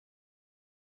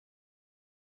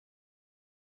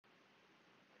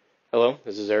Hello,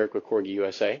 this is Eric with Corghi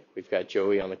USA. We've got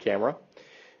Joey on the camera.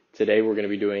 Today we're going to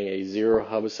be doing a zero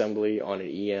hub assembly on an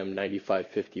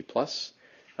EM9550 Plus.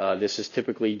 This is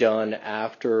typically done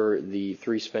after the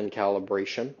 3-spin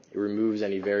calibration. It removes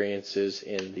any variances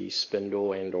in the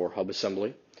spindle and or hub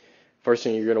assembly. First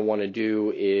thing you're going to want to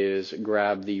do is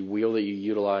grab the wheel that you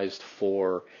utilized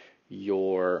for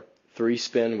your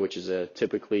 3-spin, which is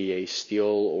typically a steel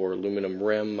or aluminum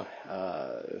rim,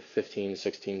 15,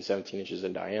 16, 17 inches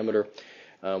in diameter,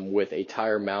 with a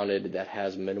tire mounted that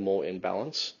has minimal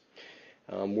imbalance.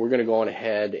 We're going to go on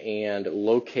ahead and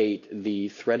locate the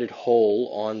threaded hole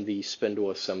on the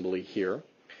spindle assembly here.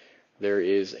 There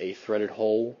is a threaded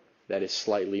hole that is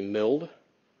slightly milled.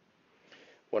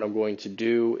 What I'm going to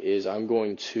do is I'm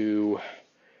going to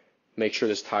make sure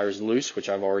this tire is loose, which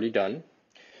I've already done.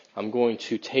 I'm going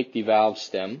to take the valve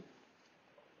stem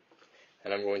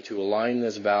and I'm going to align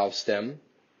this valve stem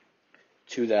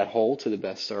to that hole to the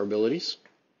best of our abilities.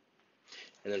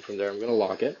 And then from there I'm going to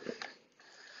lock it.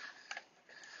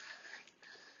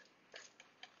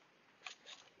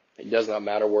 It does not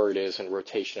matter where it is in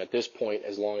rotation at this point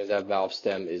as long as that valve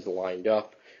stem is lined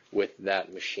up with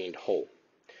that machined hole.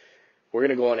 We're going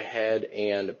to go on ahead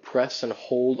and press and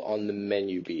hold on the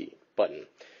menu button.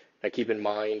 Now keep in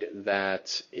mind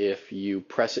that if you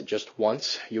press it just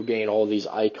once, you'll gain all these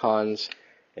icons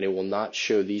and it will not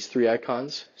show these 3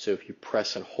 icons. So if you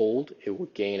press and hold, it will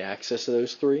gain access to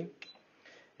those 3.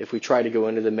 If we try to go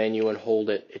into the menu and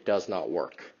hold it, it does not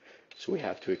work. So we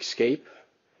have to escape,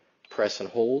 press and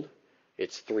hold.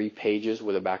 It's 3 pages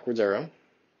with a backwards arrow.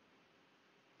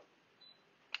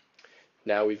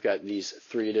 Now we've got these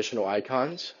 3 additional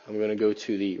icons. I'm going to go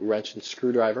to the wrench and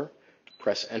screwdriver,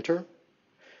 press enter.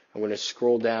 I'm going to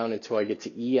scroll down until I get to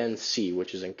ENC,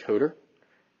 which is encoder.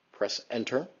 Press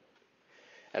enter.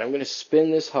 And I'm going to spin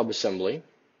this hub assembly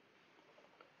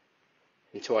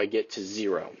until I get to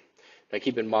 0. Now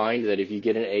keep in mind that if you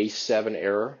get an A7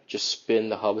 error, just spin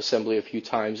the hub assembly a few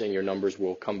times and your numbers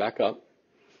will come back up.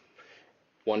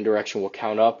 One direction will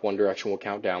count up, one direction will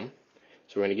count down.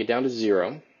 So we're going to get down to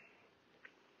 0.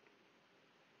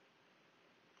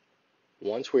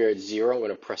 Once we're at 0, I'm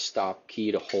going to press stop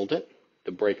key to hold it.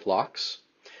 The brake locks.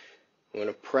 I'm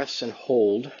going to press and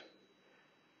hold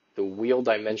the wheel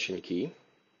dimension key.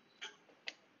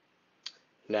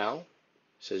 Now it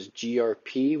says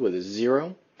GRP with a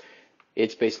 0.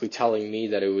 It's basically telling me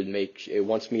that it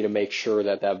wants me to make sure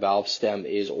that that valve stem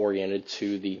is oriented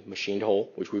to the machined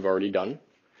hole, which we've already done. I'm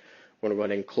going to go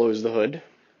ahead and close the hood.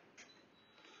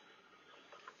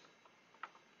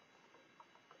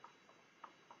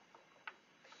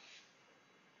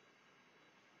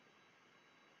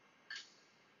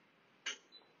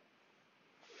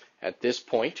 At this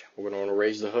point, we're going to want to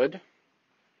raise the hood.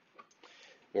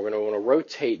 We're going to want to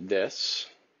rotate this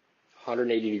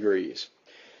 180 degrees.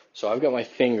 So I've got my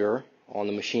finger on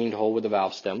the machined hole with the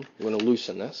valve stem. I'm going to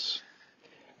loosen this.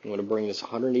 I'm going to bring this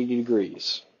 180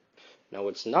 degrees. Now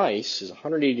what's nice is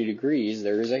 180 degrees,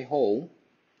 there is a hole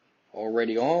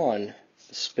already on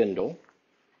the spindle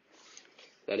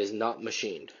that is not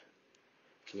machined.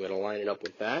 So I'm going to line it up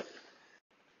with that.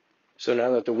 So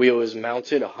now that the wheel is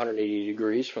mounted 180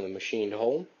 degrees from the machined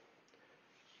hole, it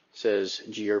says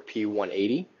GRP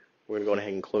 180. We're going to go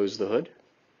ahead and close the hood.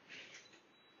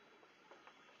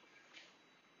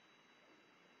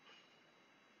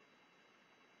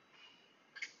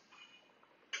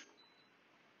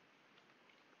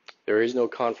 There is no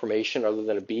confirmation other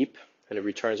than a beep, and it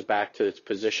returns back to its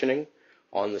positioning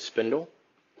on the spindle.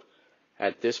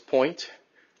 At this point,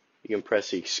 you can press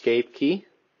the escape key.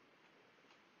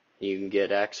 You can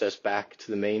get access back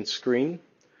to the main screen,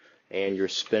 and your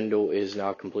spindle is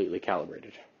now completely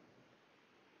calibrated.